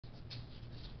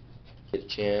get a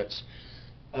chance.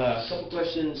 A couple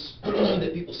questions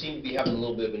that people seem to be having a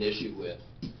little bit of an issue with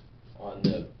on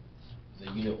the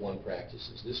Unit 1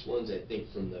 practices. This one's, I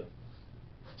think, from the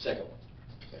second one.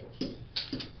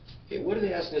 Okay, what are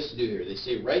they asking us to do here? They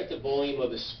say write the volume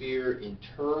of a sphere in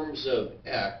terms of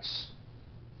x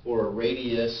for a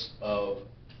radius of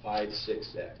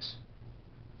 5/6x.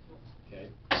 Okay,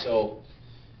 so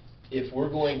if we're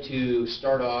going to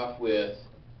start off with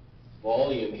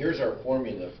volume, here's our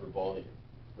formula for volume,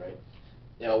 right?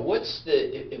 Now, what's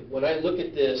the, when I look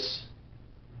at this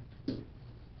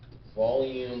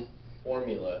volume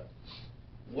formula,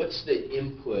 what's the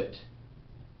input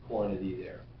quantity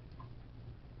there?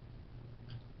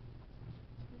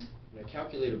 When I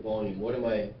calculate a volume, what am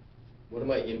I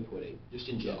inputting, just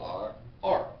in general?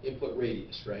 R, input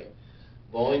radius, right?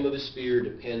 Volume of a sphere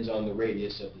depends on the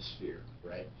radius of the sphere,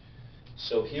 right?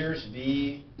 So here's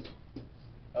V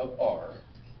of R.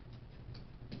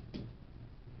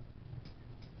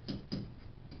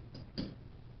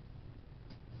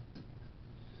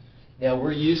 Now,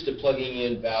 we're used to plugging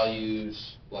in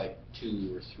values like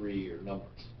 2 or 3 or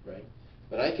numbers, right?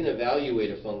 But I can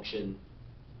evaluate a function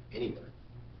anywhere,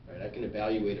 right? I can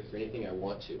evaluate it for anything I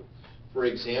want to. For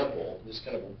example, this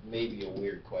kind of may be a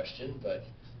weird question, but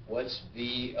what's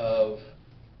V of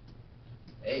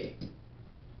A?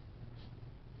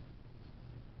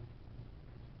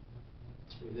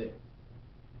 It's right there.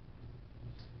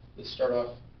 Let's start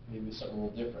off maybe with something a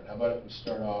little different. How about if we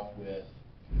start off with,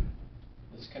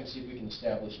 let's kind of see if we can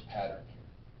establish a pattern here.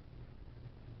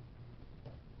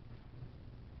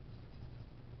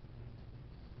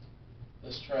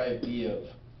 Let's try V of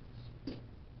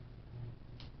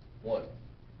 1.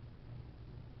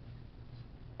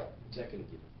 What's that going to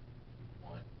give me?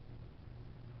 1.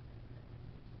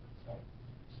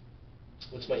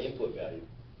 What's my input value?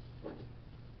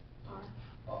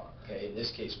 R. Okay, in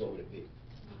this case, what would it be?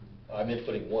 I'm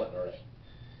inputting 1, all right.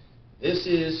 This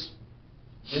is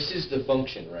the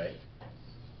function, right?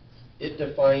 It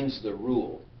defines the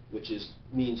rule, which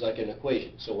means like an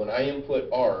equation. So when I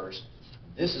input R's,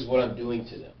 this is what I'm doing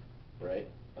to them, right?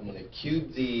 I'm going to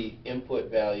cube the input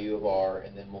value of R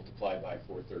and then multiply by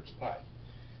 4/3 pi.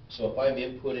 So if I'm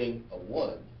inputting a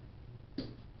 1,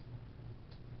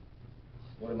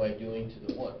 what am I doing to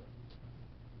the 1?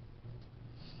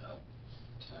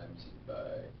 Times it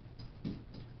by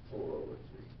 4/3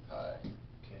 pi.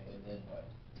 Okay, and then what?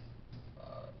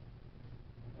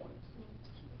 1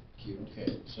 cubed. Okay,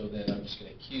 so then I'm just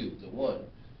going to cube the 1.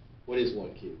 What is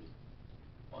 1 cubed?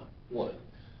 1. 1.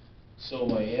 So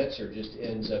my answer just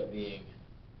ends up being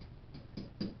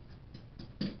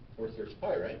 4/3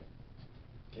 pi, right?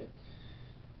 Okay.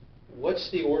 What's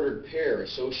the ordered pair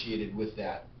associated with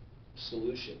that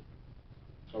solution?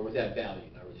 Or with that value,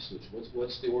 not really solution.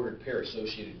 What's the ordered pair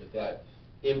associated with that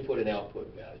input and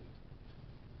output value?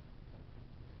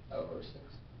 Over 6.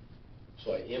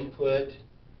 So I input,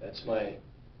 that's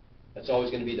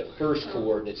always going to be the first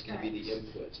coordinate, it's going to be the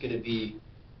input. It's going to be,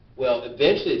 well,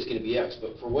 eventually it's going to be x,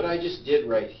 but for what I just did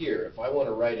right here, if I want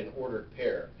to write an ordered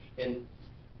pair, and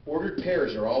ordered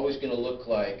pairs are always going to look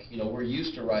like, we're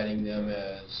used to writing them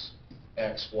as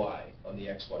x, y on the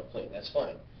xy plane. That's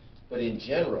fine. But in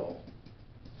general,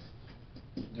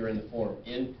 they're in the form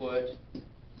input,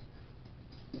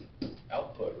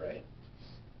 output, right?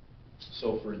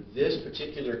 So for this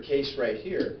particular case right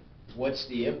here, what's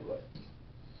the input?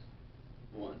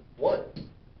 1. 1,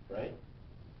 right?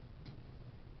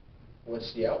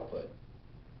 What's the output?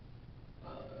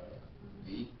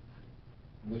 V.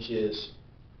 Which is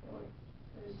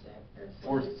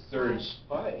 4/3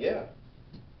 pi, yeah.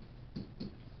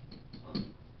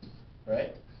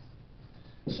 Right?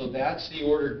 So that's the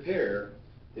ordered pair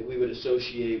that we would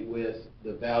associate with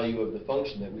the value of the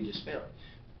function that we just found.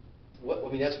 I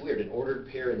mean, that's weird. An ordered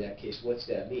pair in that case, what's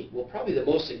that mean? Well, probably the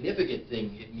most significant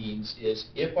thing it means is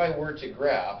if I were to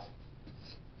graph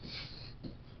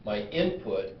my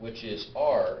input, which is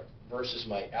R, versus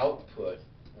my output,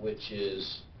 which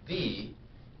is V,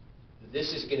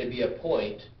 this is going to be a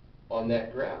point on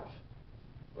that graph,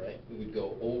 right? We would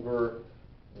go over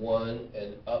 1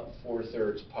 and up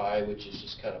 4/3 pi, which is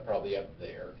just kind of probably up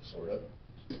there, sort of.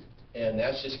 And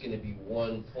that's just going to be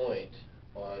 1 point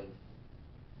on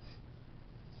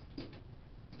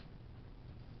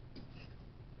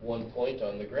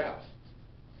the graph,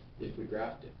 if we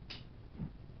graphed it.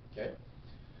 Okay?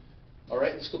 All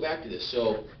right, let's go back to this.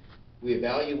 So we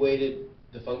evaluated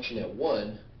the function at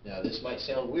 1. Now, this might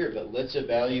sound weird, but let's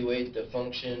evaluate the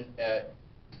function at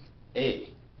A.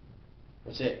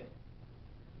 What's A?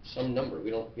 Some number.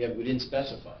 We didn't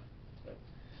specify.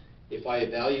 If I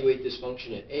evaluate this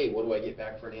function at A, what do I get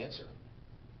back for an answer?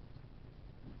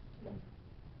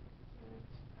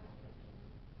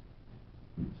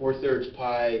 4/3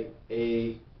 pi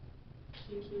a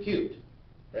cubed,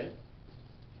 right?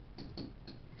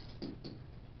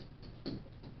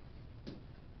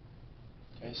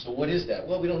 Okay, so what is that?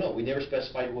 Well, we don't know. We never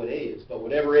specified what a is, but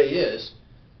whatever a is,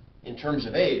 in terms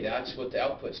of a, that's what the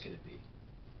output's going to be.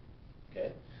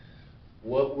 Okay?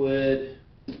 What would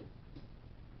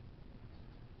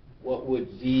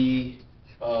v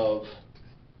of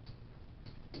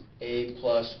a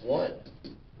plus 1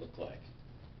 look like?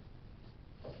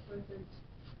 4/3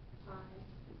 pi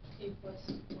a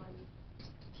plus 1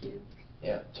 cubed.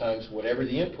 Yeah, times whatever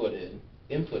the input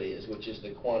is, which is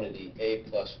the quantity a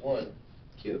plus 1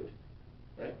 cubed,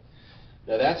 right?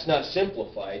 Now that's not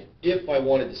simplified. If I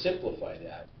wanted to simplify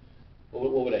that,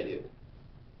 what would I do?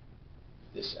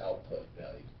 This output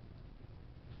value.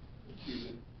 Cube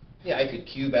it. Yeah, I could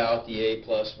cube out the a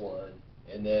plus 1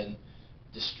 and then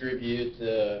distribute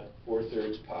the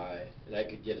 4/3 pi, and I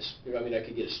could get a string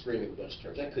of a bunch of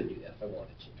terms. I could do that if I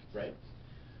wanted to, right?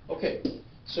 Okay,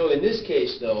 so in this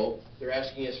case, though, they're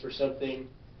asking us for something,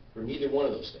 for neither one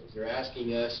of those things. They're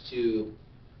asking us to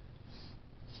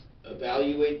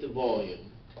evaluate the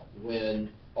volume when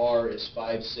r is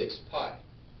 5/6 pi.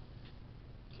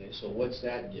 Okay, so what's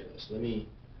that give us? Let me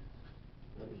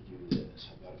do this.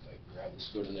 How about if I grab this,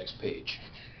 go to the next page.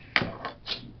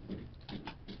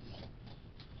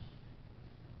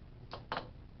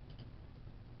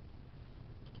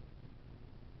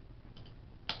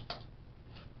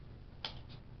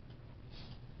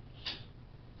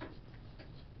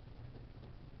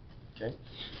 Okay.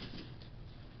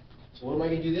 So what am I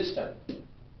going to do this time?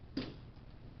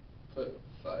 Put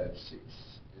 5/6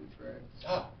 in for x.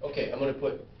 Ah, okay, I'm going to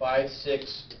put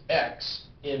 5/6x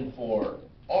in for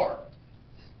r,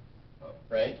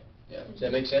 right? Yeah. Does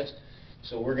that make sense?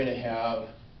 So we're going to have,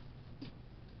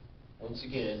 once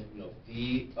again,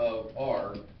 v of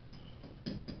r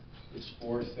is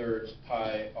 4/3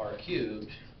 pi r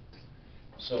cubed.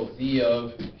 So v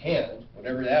of hand,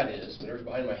 whatever that is, whatever's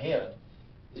behind my hand,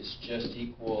 is just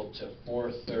equal to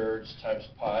 4/3 times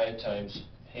pi times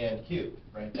hand cubed,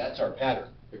 right? That's our pattern,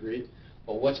 agreed?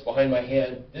 But what's behind my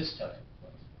hand this time?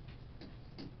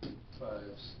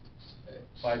 5/6x.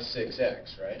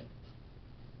 5/6x, right?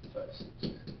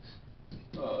 5/6x.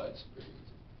 Oh, that's pretty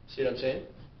easy. See what I'm saying?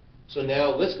 So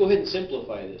now let's go ahead and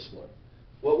simplify this one.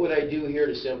 What would I do here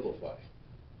to simplify?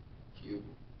 Cube.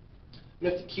 I'm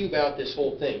going to have to cube out this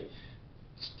whole thing.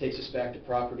 This takes us back to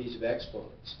properties of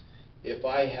exponents. If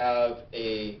I have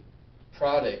a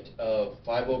product of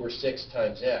 5/6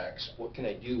 times x, what can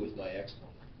I do with my exponent?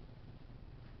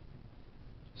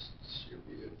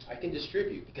 Distribute. I can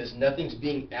distribute because nothing's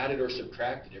being added or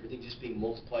subtracted. Everything's just being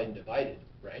multiplied and divided,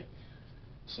 right?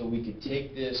 So we could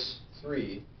take this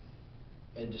 3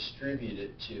 and distribute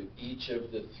it to each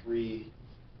of the 3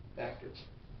 factors.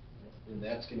 And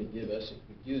that's going to give us, if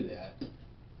we do that,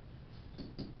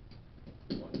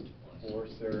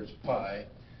 4/3 pi.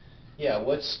 Yeah,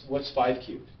 what's 5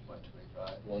 cubed?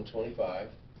 125. 125.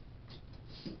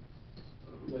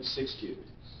 What's 6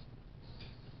 cubed?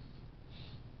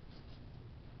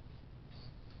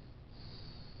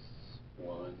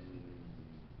 1.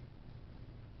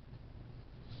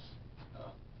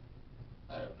 Oh,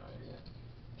 I have no idea.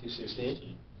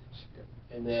 216.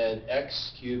 And then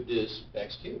x cubed is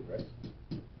x cubed, right?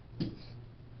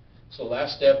 So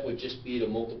last step would just be to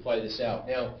multiply this out.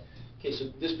 Now, okay, so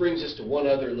this brings us to one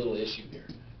other little issue here.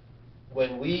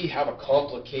 When we have a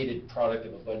complicated product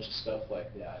of a bunch of stuff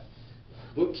like that,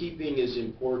 bookkeeping is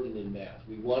important in math.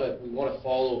 We want to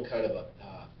follow kind of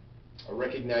a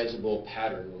recognizable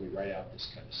pattern when we write out this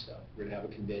kind of stuff. We're going to have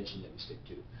a convention that we stick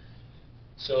to.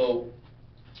 So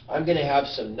I'm going to have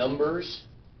some numbers.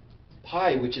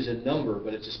 Pi, which is a number,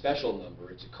 but it's a special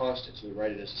number. It's a constant, so we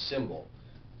write it as a symbol.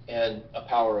 And a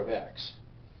power of x.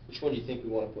 Which one do you think we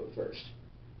want to put first?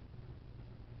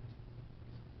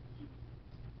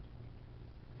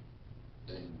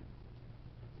 Then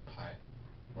pi.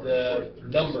 Or The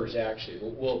 4/3. numbers, actually.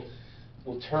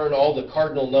 We'll turn all the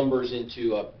cardinal numbers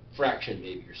into a fraction,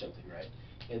 maybe, or something, right?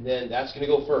 And then that's going to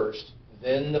go first.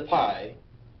 Then the pi.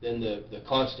 Then the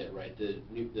constant, right?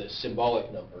 The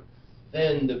symbolic number.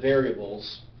 Then the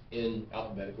variables in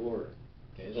alphabetical order.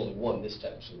 Okay, there's only one this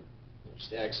time, so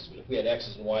just x's. But if we had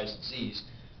x's and y's and z's,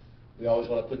 we always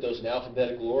want to put those in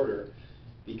alphabetical order,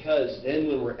 because then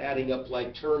when we're adding up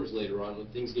like terms later on, when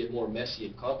things get more messy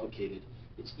and complicated,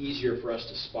 it's easier for us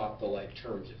to spot the like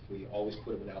terms if we always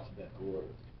put them in alphabetical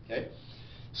order. Okay?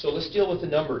 So let's deal with the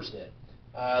numbers then.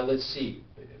 Let's see.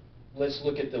 Let's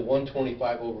look at the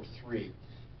 125 over 3.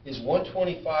 Is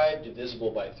 125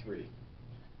 divisible by 3?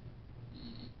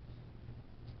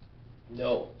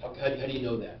 No. How do you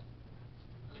know that?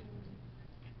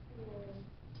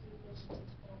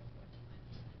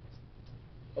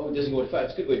 it doesn't go to 5.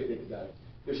 It's a good way to think about it.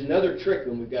 There's another trick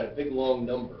when we've got a big long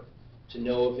number to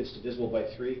know if it's divisible by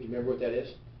 3. Do you remember what that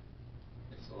is?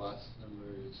 If the last number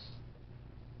is...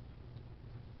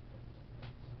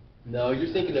 No,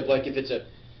 you're thinking of like if it's a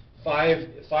 5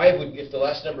 would, if the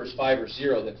last number is 5 or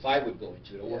 0, then 5 would go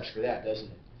into it. It works for that, doesn't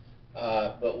it?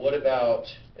 But what about,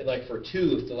 and like for 2,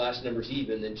 if the last number's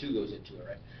even, then 2 goes into it,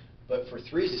 right? But for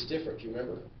 3s, it's different. Do you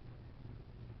remember?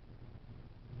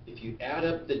 If you add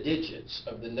up the digits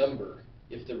of the number,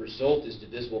 if the result is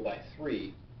divisible by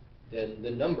 3, then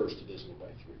the number is divisible by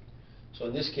 3. So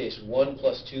in this case, 1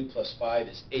 plus 2 plus 5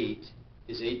 is 8.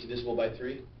 Is 8 divisible by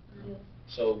 3? Yes.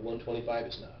 So 125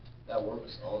 is not. That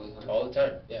works all the time? All the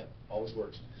time, yeah, always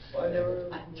works. Well, I never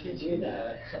could do do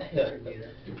that. that.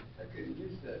 I couldn't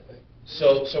use that.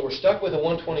 So we're stuck with a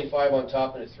 125 on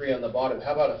top and a 3 on the bottom.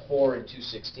 How about a 4 and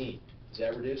 216? Does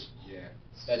that reduce? Yeah.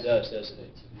 That does, doesn't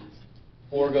it?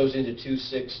 4 goes into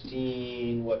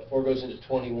 216, what, 4 goes into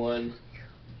 21,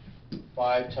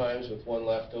 5 times with 1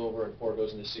 left over, and 4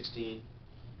 goes into 16?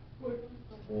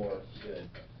 4, good.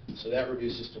 So that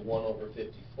reduces to 1 over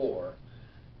 54.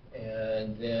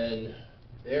 And then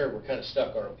there, we're kind of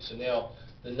stuck, aren't we? So now,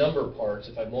 the number parts,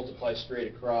 if I multiply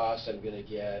straight across, I'm going to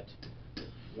get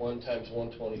 1 times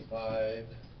 125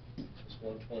 is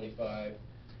 125.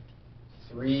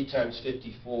 3 times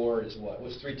 54 is what?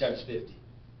 What's 3 times 50?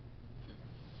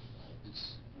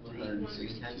 It's 3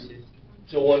 times 50.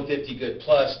 So 150, good.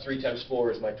 Plus 3 times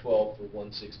 4 is my 12 for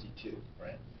 162,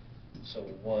 right? So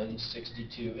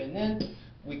 162. And then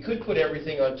we could put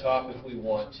everything on top if we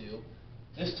want to.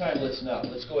 This time, let's not.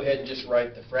 Let's go ahead and just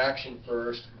write the fraction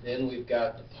first. Then we've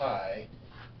got the pi.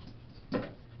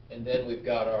 And then we've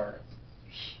got our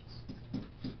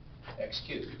x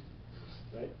cubed,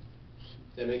 right?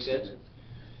 Does that make sense?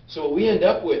 So what we end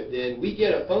up with then, we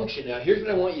get a function. Now, here's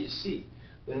what I want you to see.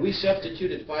 When we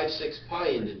substituted 5, 6 pi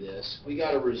into this, we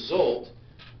got a result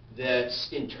that's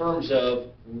in terms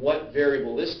of what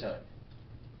variable this time?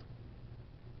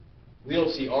 We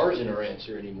don't see r's in our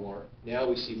answer anymore. Now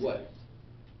we see what?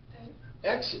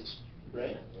 X's,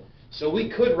 right? So we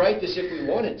could write this if we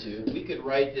wanted to. We could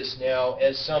write this now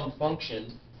as some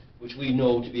function, which we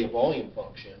know to be a volume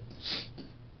function,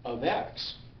 of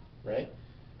x, right?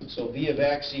 So v of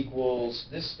x equals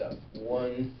this stuff,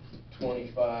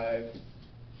 125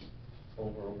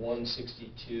 over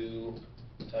 162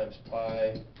 times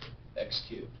pi x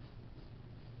cubed.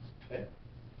 Okay?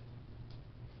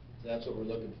 That's what we're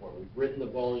looking for. We've written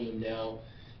the volume now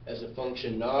as a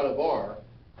function not of r,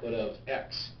 but of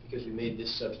x, because we made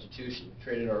this substitution. We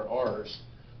traded our r's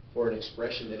for an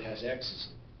expression that has x's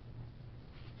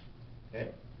in it.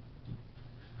 Okay?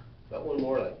 About one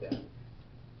more like that.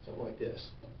 Something like this.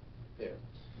 There.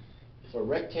 If a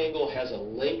rectangle has a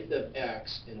length of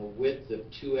x and a width of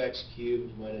 2x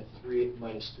cubed minus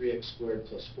 3x squared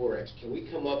plus 4x, can we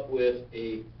come up with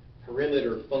a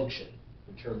perimeter function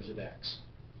in terms of x?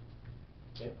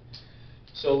 Okay?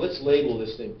 So let's label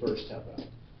this thing first, how about?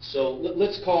 So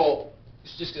let's call,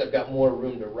 just because I've got more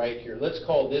room to write here, let's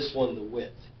call this one the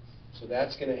width. So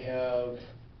that's going to have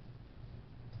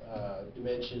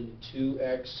dimension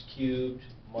 2x cubed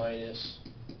minus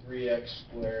 3x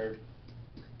squared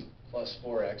plus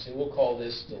 4x, and we'll call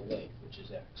this the length, which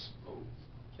is x.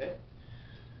 Okay?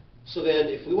 So then,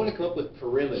 if we want to come up with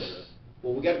perimeter,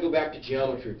 well, we've got to go back to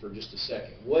geometry for just a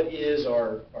second. What is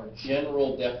our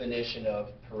general definition of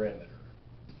perimeter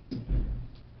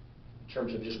in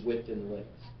terms of just width and length?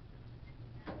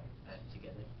 Add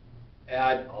together.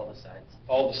 Add All the sides.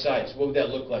 all the sides. What would that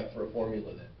look like for a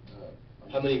formula then?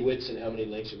 How many widths and how many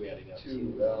lengths are we adding up?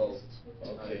 2L.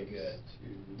 Okay, good.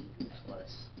 2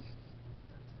 plus.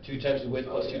 2 times the width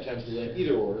plus 2 times the length.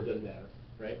 Either or, it doesn't matter,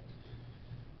 right?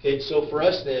 Okay, so for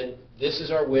us then, this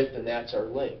is our width and that's our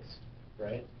length,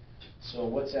 right? So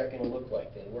what's that going to look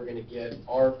like then? We're going to get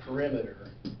our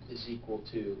perimeter is equal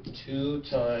to 2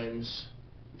 times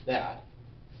that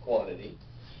quantity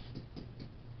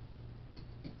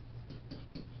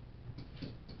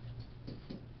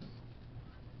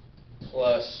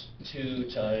plus 2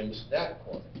 times that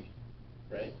quantity,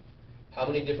 right? How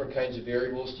many different kinds of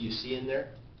variables do you see in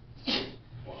there?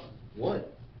 One.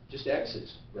 Just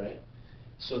x's, right?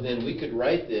 So then we could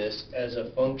write this as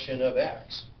a function of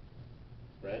x,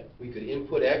 right? We could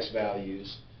input x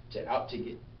values to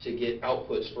get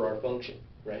outputs for our function,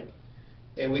 right?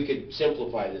 And we could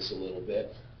simplify this a little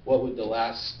bit. What would the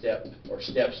last step or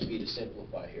steps be to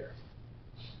simplify here?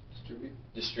 Distribute.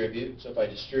 Distribute. So if I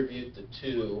distribute the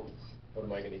 2, what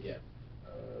am I going to get?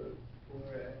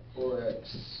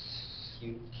 4x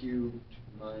cubed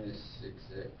minus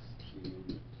 6x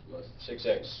cubed plus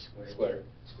 6x squared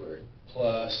squared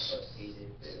plus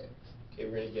 8x. Okay,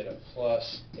 we're going to get a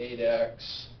plus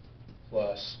 8x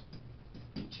plus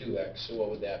 2x, so what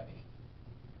would that be?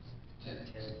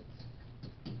 10x.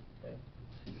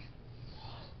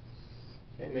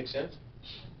 Okay, make sense?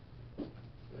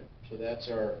 So that's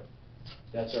our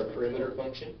perimeter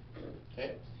function,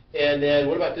 okay? And then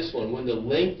what about this one? When the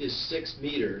length is 6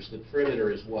 meters, the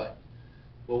perimeter is what?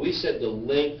 Well, we said the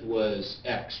length was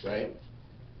x, right?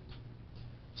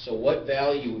 So what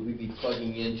value would we be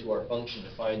plugging into our function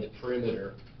to find the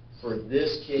perimeter for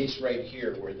this case right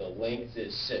here where the length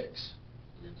is 6?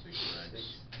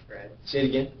 Right. Say it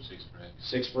again? 6 for x.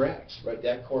 6 for x, right?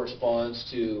 That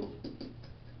corresponds to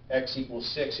x equals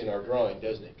 6 in our drawing,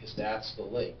 doesn't it? Because that's the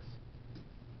length.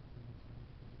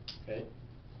 Okay?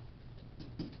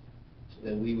 So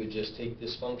then we would just take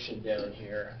this function down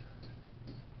here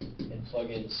and plug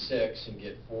in 6 and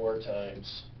get 4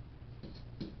 times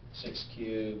 6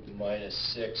 cubed minus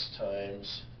 6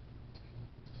 times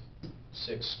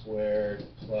 6 squared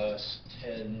plus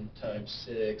 10 times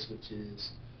 6, which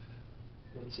is,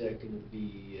 what's that going to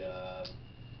be?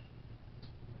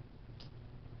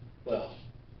 Well,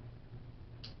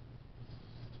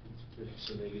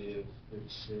 so negative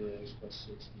 36 plus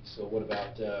 60. So what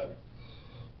about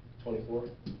 24?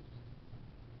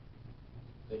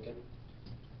 Thinking?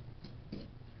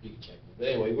 You can check. But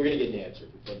anyway, we're going to get an answer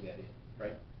if we plug that in,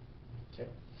 right? Okay.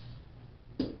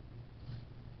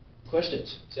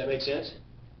 Questions? Does that make sense?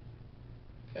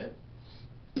 Okay.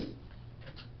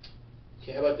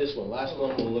 Okay, how about this one? Last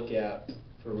one we'll look at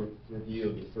for review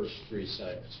of the first 3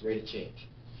 assignments, rate of change.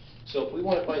 So if we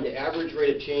want to find the average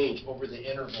rate of change over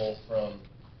the interval from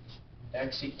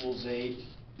x equals 8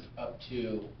 up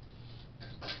to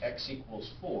x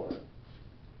equals 4,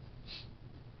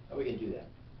 how are we going to do that?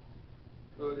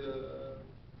 Go to,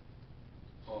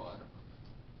 I don't know.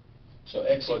 So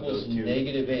x Plug equals those two.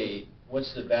 negative 8.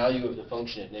 What's the value of the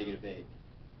function at negative 8?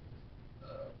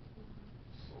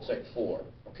 It's like 4.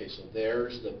 Okay, so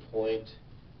there's the point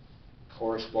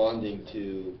corresponding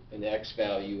to an x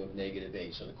value of negative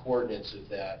 8. So the coordinates of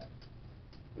that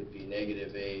would be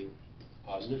negative 8,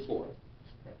 positive 4.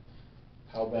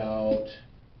 How about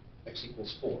x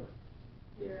equals 4?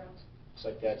 0. Looks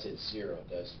like that's at 0,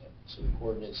 doesn't it? So the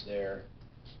coordinates there,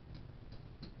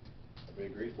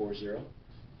 everybody agree, 4, 0?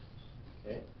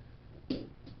 Okay.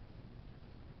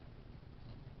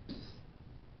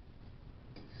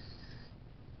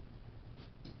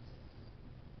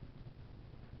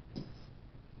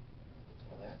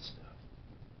 All that stuff.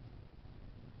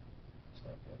 It's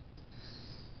not good.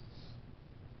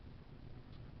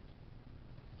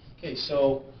 Okay,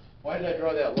 so why did I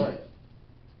draw that line?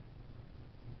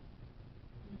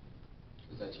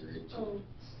 Because that's your rate of Oh, change.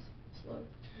 slope.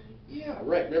 Yeah,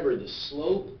 right. Remember, the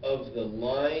slope of the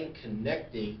line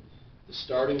connecting the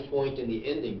starting point and the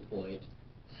ending point,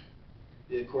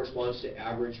 it corresponds to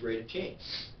average rate of change.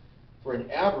 For an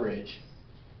average,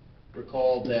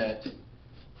 recall that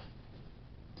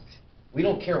we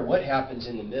don't care what happens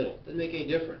in the middle. Doesn't make any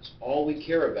difference. All we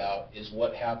care about is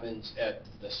what happens at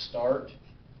the start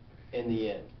and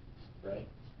the end, right?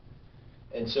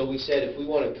 And so we said if we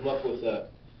want to come up with a,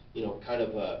 kind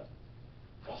of a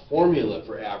formula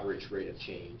for average rate of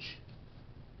change,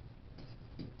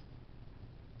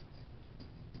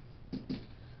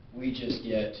 we just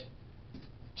get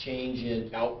change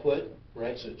in output,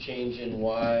 right? So change in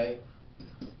y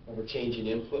over change in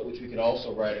input, which we could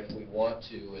also write if we want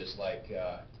to as like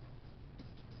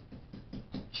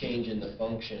change in the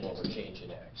function over change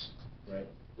in x, right?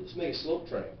 Let's make a slope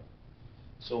triangle.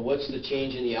 So what's the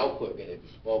change in the output going to be?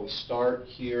 Well, we start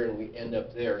here and we end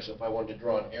up there. So if I wanted to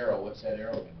draw an arrow, what's that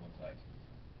arrow going to look like?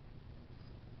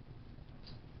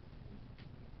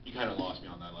 You kind of lost me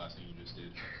on that last thing you just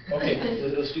did. Okay,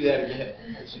 let's do that again.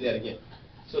 Let's do that again.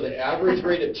 So the average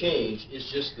rate of change is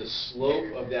just the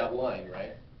slope of that line,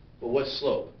 right? But what's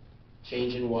slope?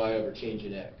 Change in y over change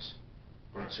in x.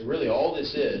 Right, so really all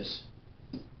this is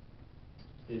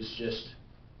just,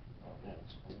 oh man,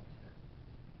 it's cool.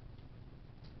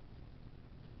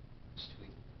 It's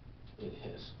tweet. It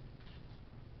is.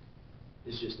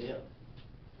 It's just m,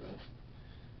 right?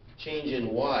 Change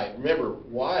in y. Remember,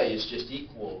 y is just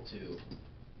equal to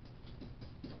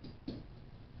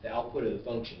the output of the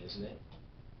function, isn't it?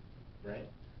 Right?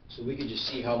 So we could just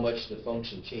see how much the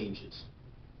function changes.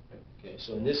 Okay,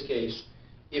 so in this case,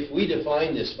 if we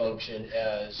define this function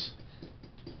as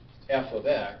f of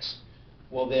x,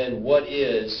 well then what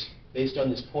is, based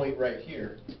on this point right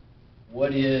here,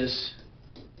 what is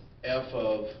f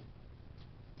of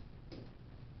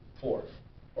 4?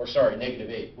 Or sorry,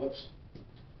 negative 8. Whoops.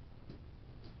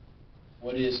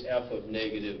 What is f of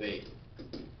negative 8?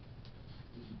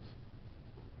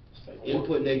 If I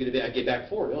input negative 8, I get back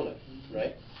 4, don't I?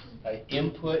 Right? I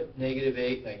input negative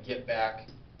 8 and I get back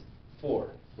 4,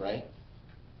 right?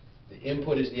 The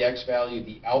input is the x value,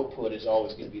 the output is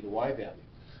always going to be the y value.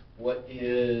 What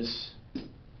is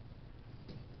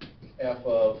f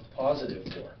of positive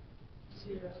 4?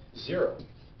 0. 0.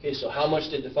 Okay, so how much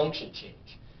did the function change?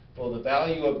 Well, the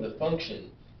value of the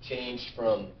function changed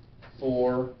from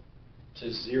 4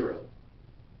 to 0,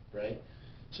 right?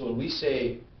 So when we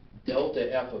say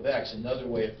delta f of x, another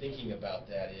way of thinking about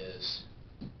that is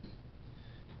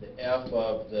the f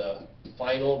of the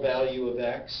final value of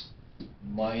x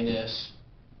minus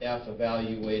f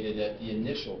evaluated at the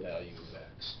initial value of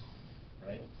x,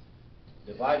 right?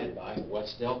 Divided by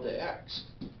what's delta x?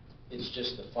 It's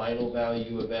just the final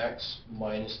value of x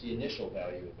minus the initial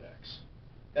value of x.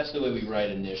 That's the way we write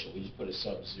initial. We just put a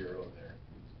sub-zero there.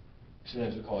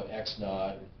 Sometimes we call it x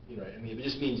naught. You know, I mean, it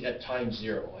just means at time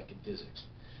 0, like in physics.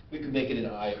 We could make it an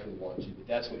I if we want to, but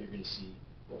that's what you're going to see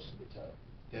most of the time.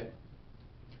 Okay?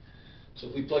 So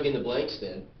if we plug in the blanks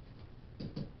then,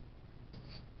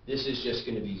 this is just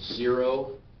going to be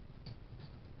 0.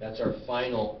 That's our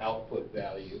final output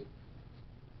value.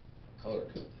 Color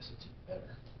code this, it's even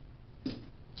better.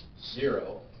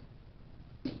 0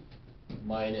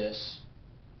 minus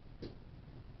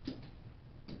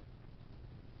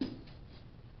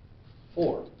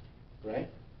four, right?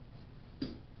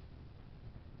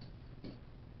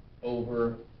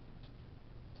 Over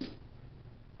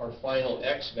our final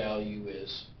x value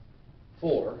is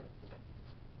 4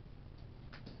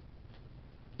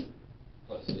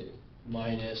 Plus 8.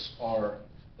 minus our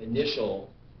initial,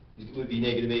 it would be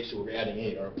negative 8, so we're adding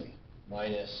 8, aren't we?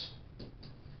 Minus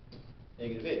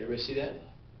negative 8. Everybody see that?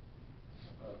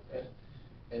 Okay.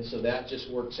 And so that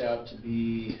just works out to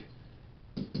be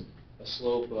a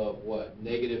slope of what?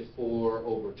 Negative 4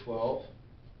 over 12,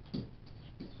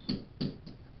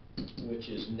 which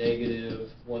is negative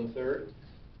 1/3.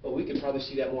 But we could probably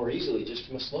see that more easily just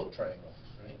from a slope triangle,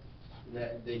 right? And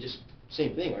that, they just,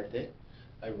 same thing, aren't they?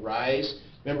 I rise.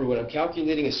 Remember, when I'm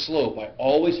calculating a slope, I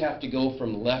always have to go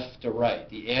from left to right.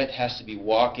 The ant has to be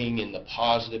walking in the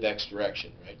positive x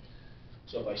direction, right?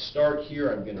 So if I start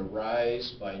here, I'm going to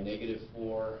rise by negative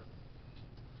 4,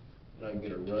 and I'm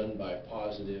going to run by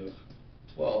positive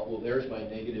 12. Well, there's my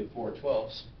negative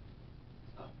 4/12,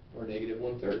 or negative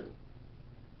 1/3.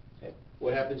 Okay.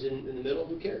 What happens in the middle?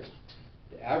 Who cares?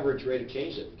 The average rate of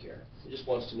change doesn't care. It just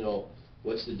wants to know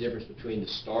what's the difference between the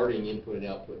starting input and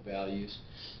output values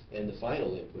and the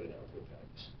final input and output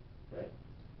values,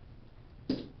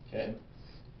 right? Okay.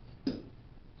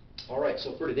 All right,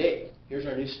 so for today, here's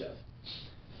our new stuff.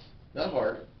 Not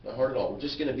hard at all. We're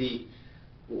just going to be,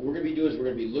 what we're going to be doing is we're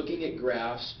going to be looking at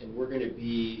graphs, and we're going to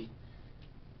be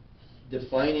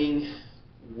defining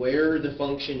where the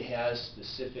function has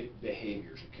specific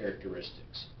behaviors or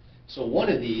characteristics. So one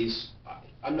of these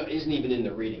isn't even in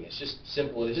the reading. It's just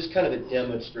simple. It's just kind of a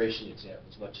demonstration example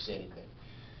as much as anything.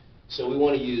 So we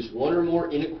want to use one or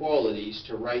more inequalities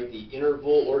to write the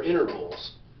interval or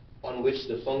intervals on which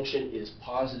the function is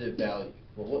positive value.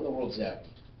 Well, what in the world does that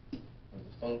mean? When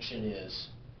the function is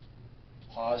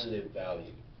positive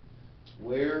value.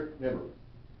 Where, remember,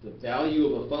 the value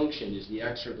of a function is the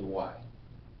x or the y.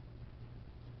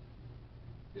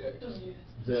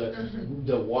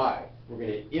 The y. We're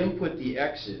going to input the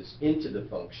x's into the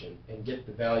function and get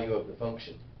the value of the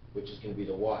function, which is going to be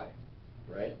the y,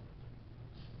 right?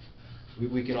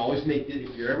 We can always make this,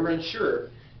 if you're ever unsure,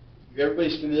 if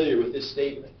everybody's familiar with this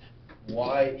statement,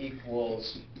 y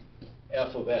equals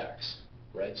f of x,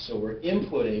 right? So we're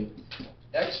inputting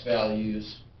x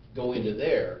values go into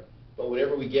there, but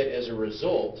whatever we get as a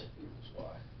result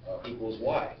equals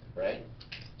y, right?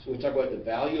 So when we talk about the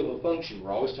value of a function,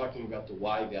 we're always talking about the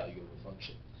y value of a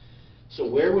function. So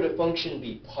where would a function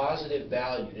be positive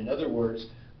valued? In other words,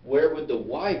 where would the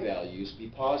y values be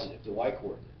positive, the y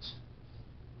coordinates?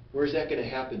 Where is that going to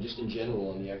happen just in general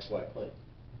on the xy plane?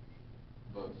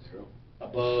 Above 0.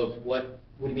 Above what?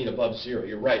 What do you mean above 0?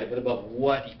 You're right, but above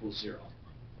what equals 0?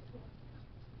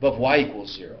 Above y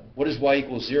equals 0. What does y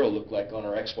equals 0 look like on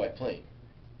our xy plane?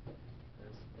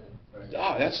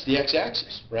 That's the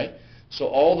x-axis, right? So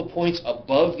all the points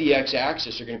above the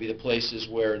x-axis are going to be the places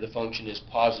where the function is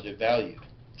positive valued.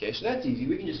 Okay, so that's easy.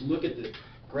 We can just look at the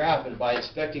graph, and by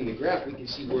inspecting the graph, we can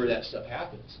see where that stuff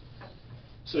happens.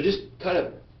 So just kind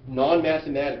of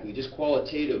non-mathematically, just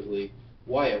qualitatively,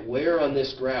 Wyatt, where on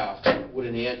this graph would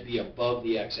an ant be above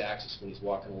the x-axis when he's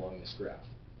walking along this graph?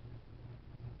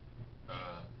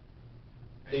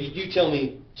 You tell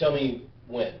me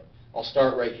when. I'll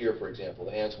start right here, for example.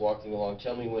 The ant's walking along.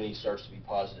 Tell me when he starts to be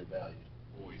positive valued.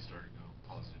 Oh, he's starting to go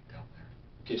positive down there.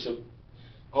 Okay, so,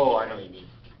 Oh, I know what you mean.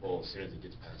 Well, as soon as it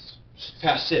gets past.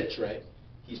 Past 6, right?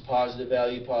 He's positive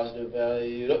value,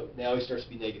 oh, now he starts to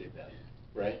be negative value,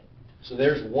 right? So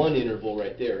there's one interval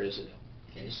right there, isn't it?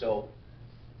 Okay, so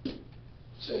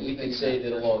we can say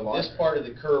that along this part of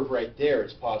the curve right there,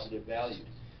 it's positive valued.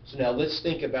 So now let's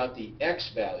think about the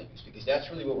x values, because that's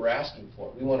really what we're asking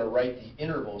for. We want to write the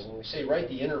intervals. When we say write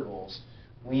the intervals,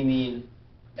 we mean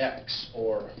x,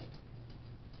 or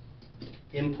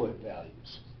input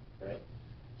values, right?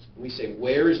 When we say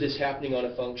where is this happening on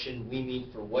a function, we mean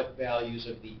for what values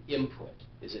of the input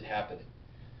is it happening.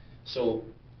 So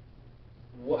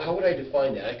how would I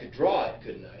define that? I could draw it,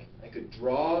 couldn't I? I could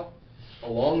draw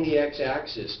along the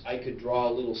x-axis, I could draw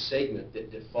a little segment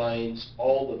that defines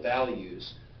all the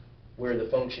values where the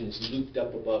function is looped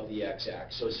up above the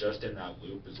x-axis. So it's just in that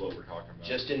loop is what we're talking about?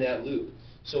 Just in that loop.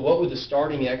 So what would the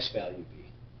starting x value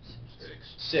be? 6.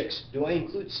 6. Do I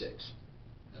include 6?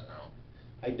 No.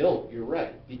 I don't, you're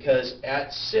right. Because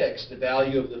at 6, the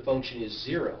value of the function is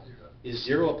 0. Is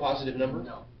 0 a positive number?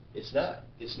 No. It's not.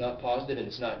 It's not positive and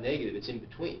it's not negative. It's in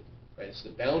between. Right? It's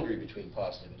the boundary between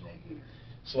positive and negative.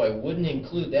 So I wouldn't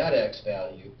include that x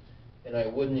value, and I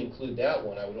wouldn't include that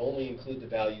one. I would only include the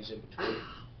values in between.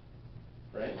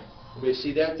 Right? We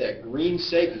see that? That green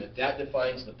segment, that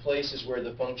defines the places where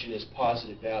the function is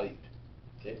positive valued.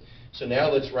 Okay? So now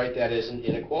let's write that as an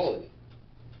inequality.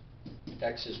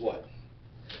 X is what?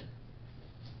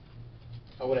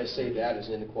 How would I say that as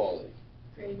an inequality?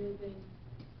 Greater than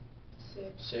 6.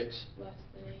 6. Less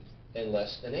than 8. And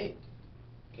less than 8.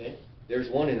 Okay? There's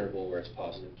one interval where it's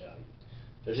positive valued.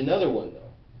 There's another one, though.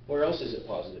 Where else is it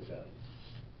positive valued?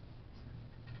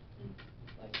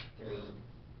 Like 3.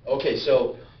 Okay,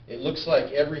 so it looks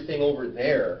like everything over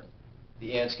there,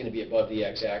 the ant's going to be above the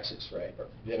x-axis, right? Does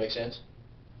that make sense?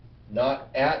 Not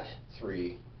at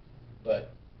 3,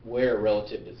 but where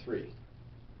relative to 3?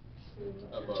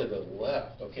 Above. To the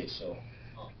left. Okay, so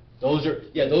Oh. those are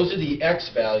the x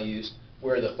values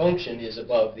where the function is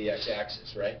above the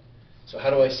x-axis, right? So how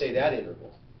do I say that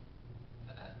interval?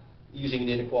 Using an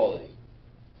inequality.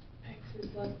 X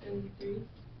is less than 3.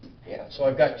 Yeah, so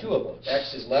I've got two of them.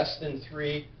 X is less than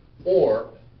 3,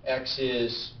 or X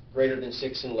is greater than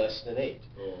 6 and less than 8.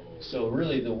 Oh. So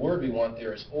really the word we want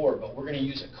there is or, but we're going to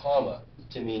use a comma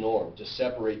to mean or, to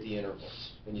separate the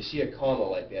intervals. When you see a comma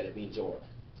like that, it means or.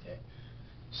 Okay?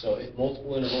 So if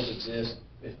multiple intervals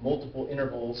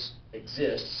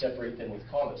exist, separate them with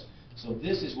commas. So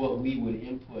this is what we would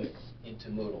input into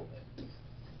Moodle then.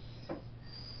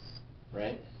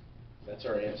 Right? That's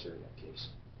our answer in that case.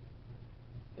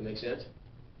 That make sense?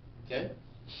 Okay?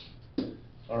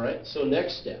 All right, so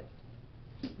next step.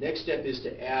 Next step is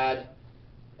to add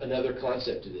another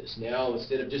concept to this. Now,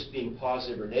 instead of just being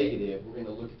positive or negative, we're going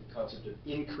to look at the concept of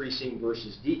increasing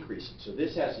versus decreasing. So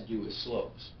this has to do with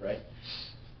slopes, right?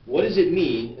 What does it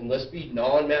mean, and let's be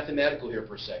non-mathematical here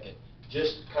for a second,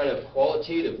 just kind of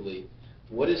qualitatively,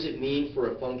 what does it mean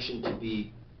for a function to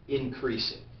be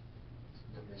increasing?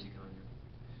 Numbers are going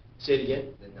up. Say it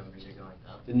again. The numbers are going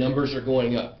up. The numbers are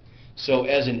going up. So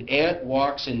as an ant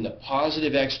walks in the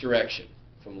positive x direction,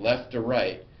 from left to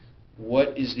right,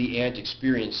 what is the ant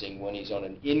experiencing when he's on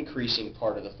an increasing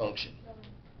part of the function?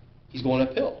 He's going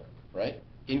uphill, right?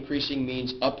 Increasing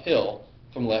means uphill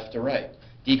from left to right.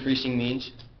 Decreasing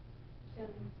means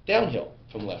downhill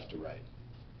from left to right.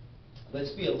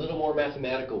 Let's be a little more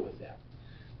mathematical with that.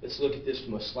 Let's look at this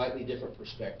from a slightly different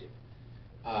perspective.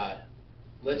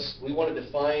 We want to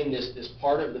define this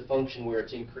part of the function where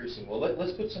it's increasing. Well,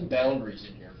 let's put some boundaries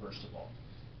in here, first of all.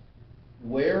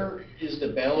 Where is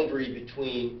the boundary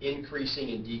between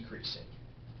increasing and decreasing?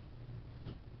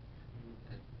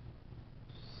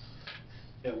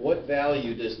 At what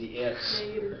value does the ant...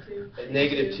 -2. At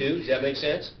 -2? Does that make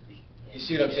sense? You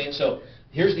see what I'm saying? So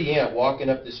here's the ant walking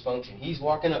up this function. He's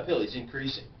walking uphill. He's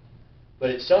increasing. But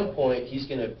at some point, he's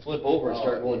going to flip over and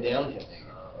start going downhill.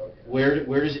 Where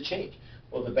does it change?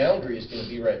 Well, the boundary is going to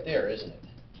be right there, isn't it?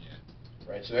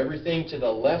 Yeah. Right? So everything to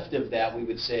the left of that, we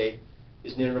would say,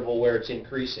 is an interval where it's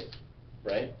increasing.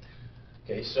 Right?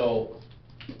 Okay, so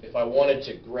if I wanted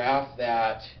to graph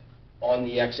that on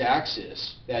the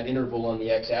x-axis, that interval on the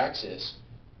x-axis,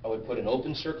 I would put an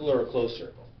open circle or a closed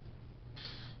circle.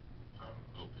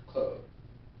 Open.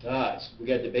 Close. We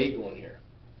got a debate going here.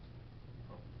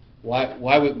 Why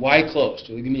closed?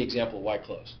 Give me an example of why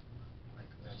closed.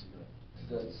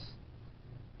 Because,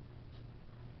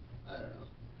 I don't know,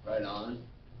 right on.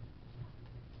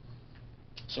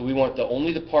 So we want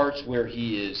only the parts where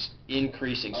he is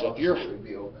increasing. So if you're It would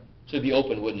be open. So it'd be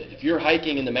open, wouldn't it? If you're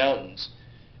hiking in the mountains,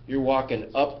 you're walking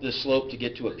up the slope to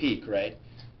get to a peak, right?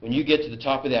 When you get to the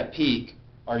top of that peak,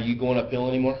 are you going uphill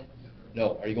anymore?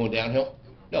 No. Are you going downhill?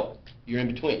 No. You're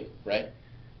in between, right?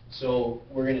 So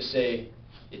we're going to say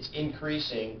it's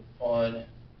increasing on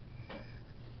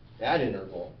that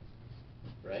interval,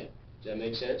 right? Does that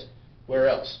make sense? Where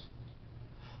else?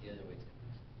 The other way.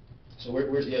 So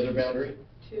where's the other boundary?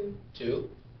 2. 2.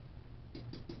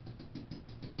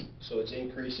 So it's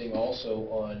increasing also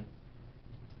on,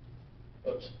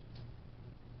 oops,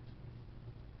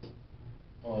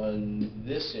 on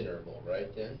this interval,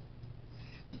 right then?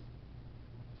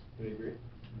 Would you agree?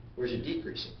 Where's it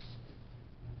decreasing?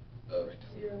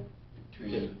 0.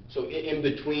 So in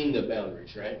between the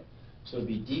boundaries, right? So it'd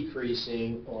be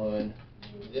decreasing on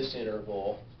this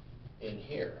interval in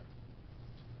here.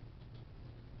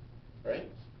 Right?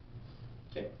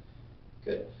 Okay,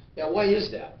 good. Now, why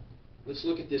is that? Let's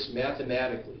look at this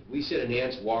mathematically. We said an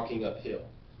ant's walking uphill.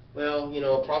 Well,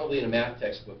 probably in a math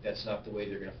textbook, that's not the way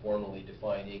they're going to formally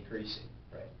define increasing,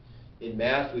 right? In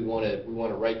math, we want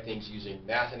to write things using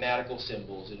mathematical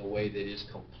symbols in a way that is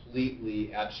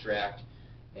completely abstract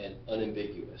and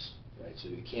unambiguous, right? So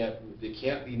they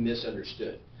can't be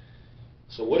misunderstood.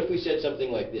 So what if we said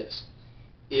something like this?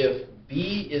 If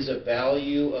b is a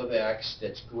value of x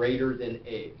that's greater than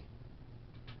a,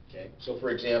 okay? So for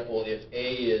example, if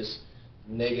a is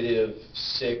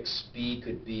 -6, b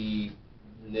could be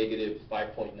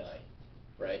 -5.9,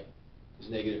 right?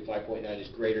 Because -5.9 is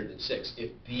greater than 6.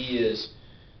 If b is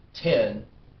 10,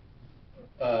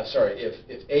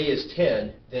 if a is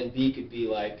 10, then b could be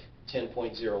like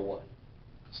 10.01,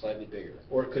 slightly bigger.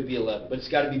 Or it could be 11, but it's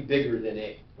got to be bigger than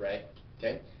a, right?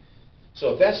 Okay?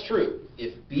 So if that's true,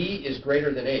 if b is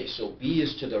greater than a, so b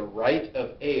is to the right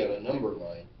of a on a number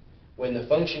line, when the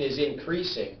function is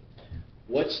increasing,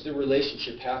 what's the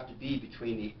relationship have to be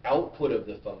between the output of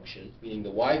the function, meaning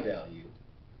the y value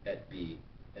at b,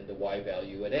 and the y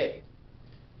value at a?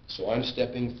 So I'm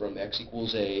stepping from x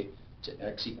equals a to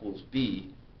x equals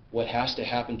b. What has to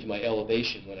happen to my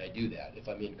elevation when I do that, if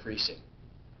I'm increasing?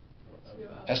 It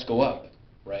has to go up,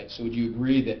 right? So would you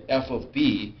agree that f of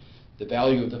b, the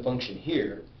value of the function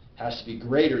here, has to be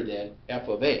greater than f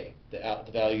of a,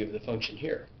 the value of the function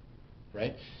here,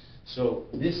 right? So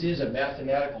this is a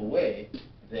mathematical way,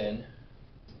 then,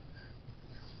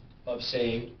 of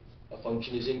saying a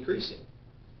function is increasing,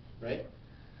 right?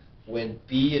 When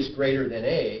b is greater than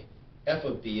a, f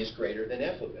of b is greater than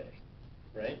f of a,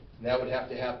 right? And that would have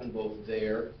to happen both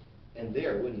there and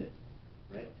there, wouldn't it?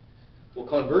 Right? Well,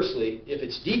 conversely, if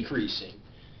it's decreasing,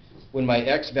 when my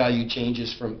x value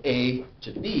changes from a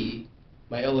to b,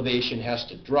 my elevation has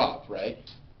to drop, right?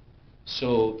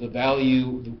 So the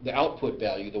value, the output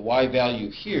value, the y value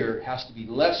here has to be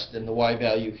less than the y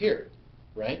value here,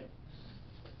 right?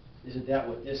 Isn't that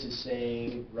what this is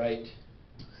saying right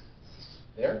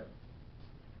there?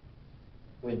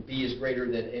 When b is greater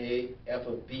than a, f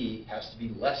of b has to be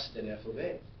less than f of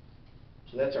a.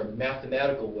 So that's our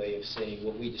mathematical way of saying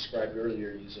what we described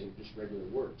earlier using just regular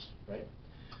words, right?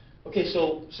 Okay,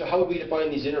 so how would we define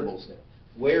these intervals then?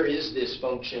 Where is this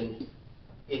function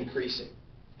increasing?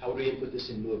 How would we input this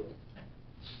in Moodle?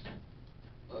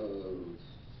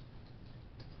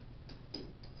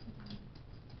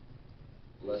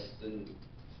 Less than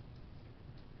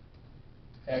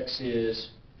X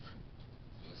is,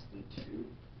 less than 2.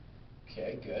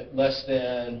 okay, good, less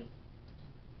than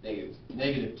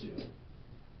Negative. -2.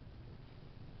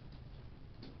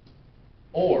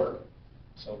 Or,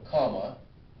 so comma,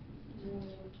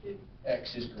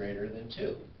 x is greater than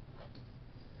 2.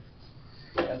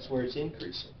 That's where it's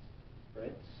increasing,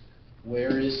 right?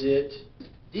 Where is it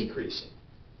decreasing?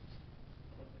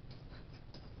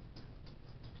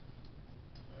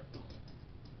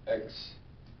 X.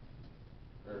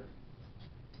 Or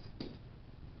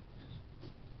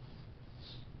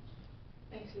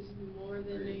X is more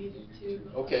than -2.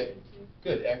 but Okay, less than 2.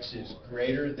 good. X is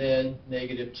greater than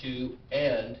 -2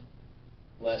 and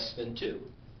less than 2.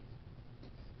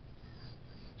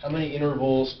 How many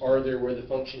intervals are there where the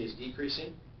function is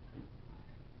decreasing?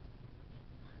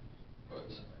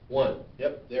 1.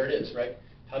 Yep, there it is, right?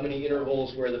 How many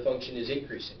intervals where the function is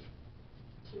increasing?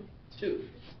 2. 2.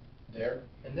 There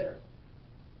and there.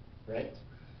 Right?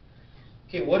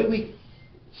 Okay, what do we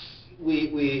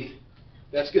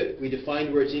that's good. We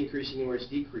defined where it's increasing and where it's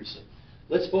decreasing.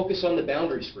 Let's focus on the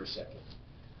boundaries for a second.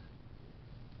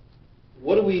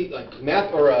 What do we, like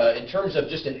math, or in terms of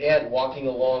just an ant walking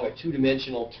along a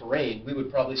two-dimensional terrain, we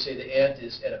would probably say the ant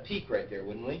is at a peak right there,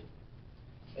 wouldn't we?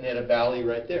 And at a valley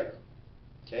right there.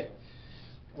 Okay?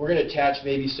 We're going to attach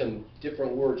maybe some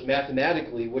different words.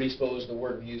 Mathematically, what do you suppose the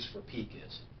word we use for peak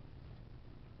is?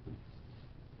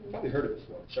 Probably heard it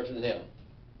before. Starts with an M.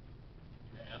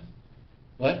 M?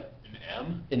 What? An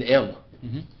M? An M.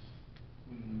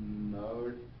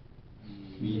 Mode.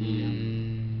 Medium.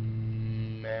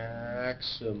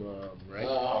 maximum, right?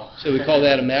 Oh. So we call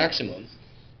that a maximum.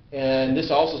 And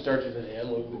this also starts with an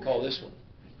M, what do we call this one?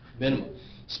 Minimum.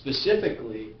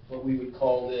 Specifically, what we would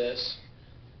call this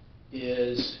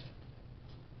is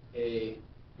a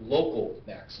local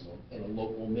maximum and a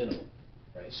local minimum,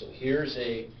 right? So here's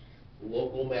a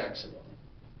local maximum,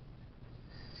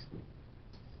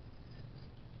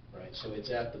 right? So it's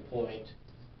at the point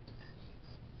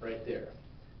right there.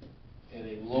 And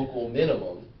a local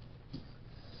minimum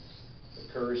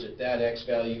occurs at that X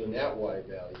value and that Y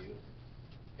value,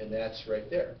 and that's right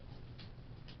there.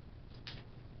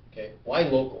 Okay, why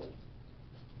local?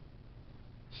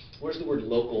 What does the word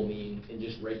local mean in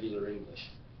just regular English?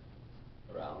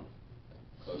 Around.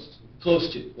 Close to.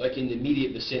 Close to, like in the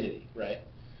immediate vicinity, right?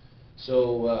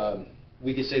 So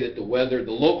we could say that the weather,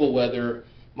 the local weather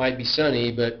might be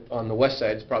sunny, but on the west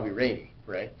side it's probably rainy,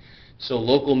 right? So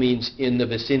local means in the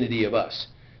vicinity of us.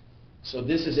 So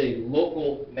this is a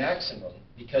local maximum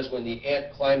because when the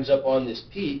ant climbs up on this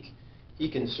peak, he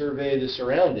can survey the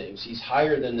surroundings. He's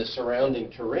higher than the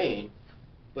surrounding terrain,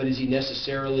 but is he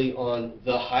necessarily on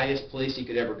the highest place he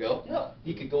could ever go? No.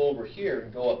 He could go over here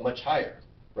and go up much higher,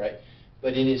 right?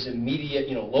 But in his immediate,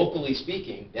 locally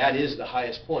speaking, that is the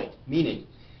highest point, meaning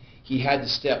he had to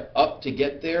step up to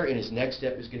get there, and his next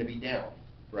step is going to be down,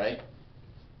 right?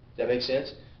 Does that make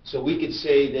sense? So we could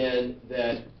say then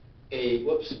that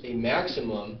a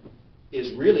maximum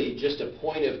is really just a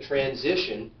point of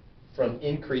transition from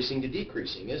increasing to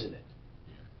decreasing, isn't it?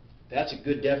 That's a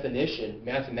good definition,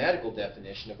 mathematical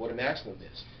definition of what a maximum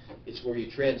is. It's where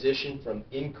you transition from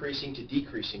increasing to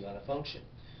decreasing on a function.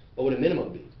 What would a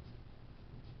minimum be?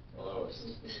 The lowest.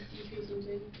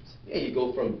 Yeah, you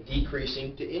go from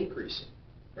decreasing to increasing,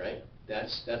 right?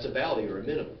 That's a value or a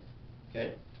minimum,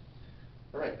 okay?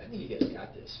 All right, I think you guys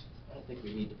got this. I don't think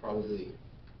we need to probably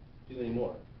do any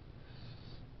more.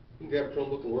 You can grab a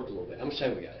Chromebook and work a little bit. How much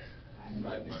time we got?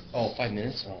 5 minutes. Oh, 5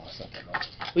 minutes? Oh, that's not that much.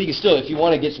 Well, you can still, if you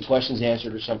want to get some questions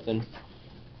answered or something,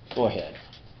 go ahead.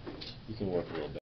 You can work a little bit.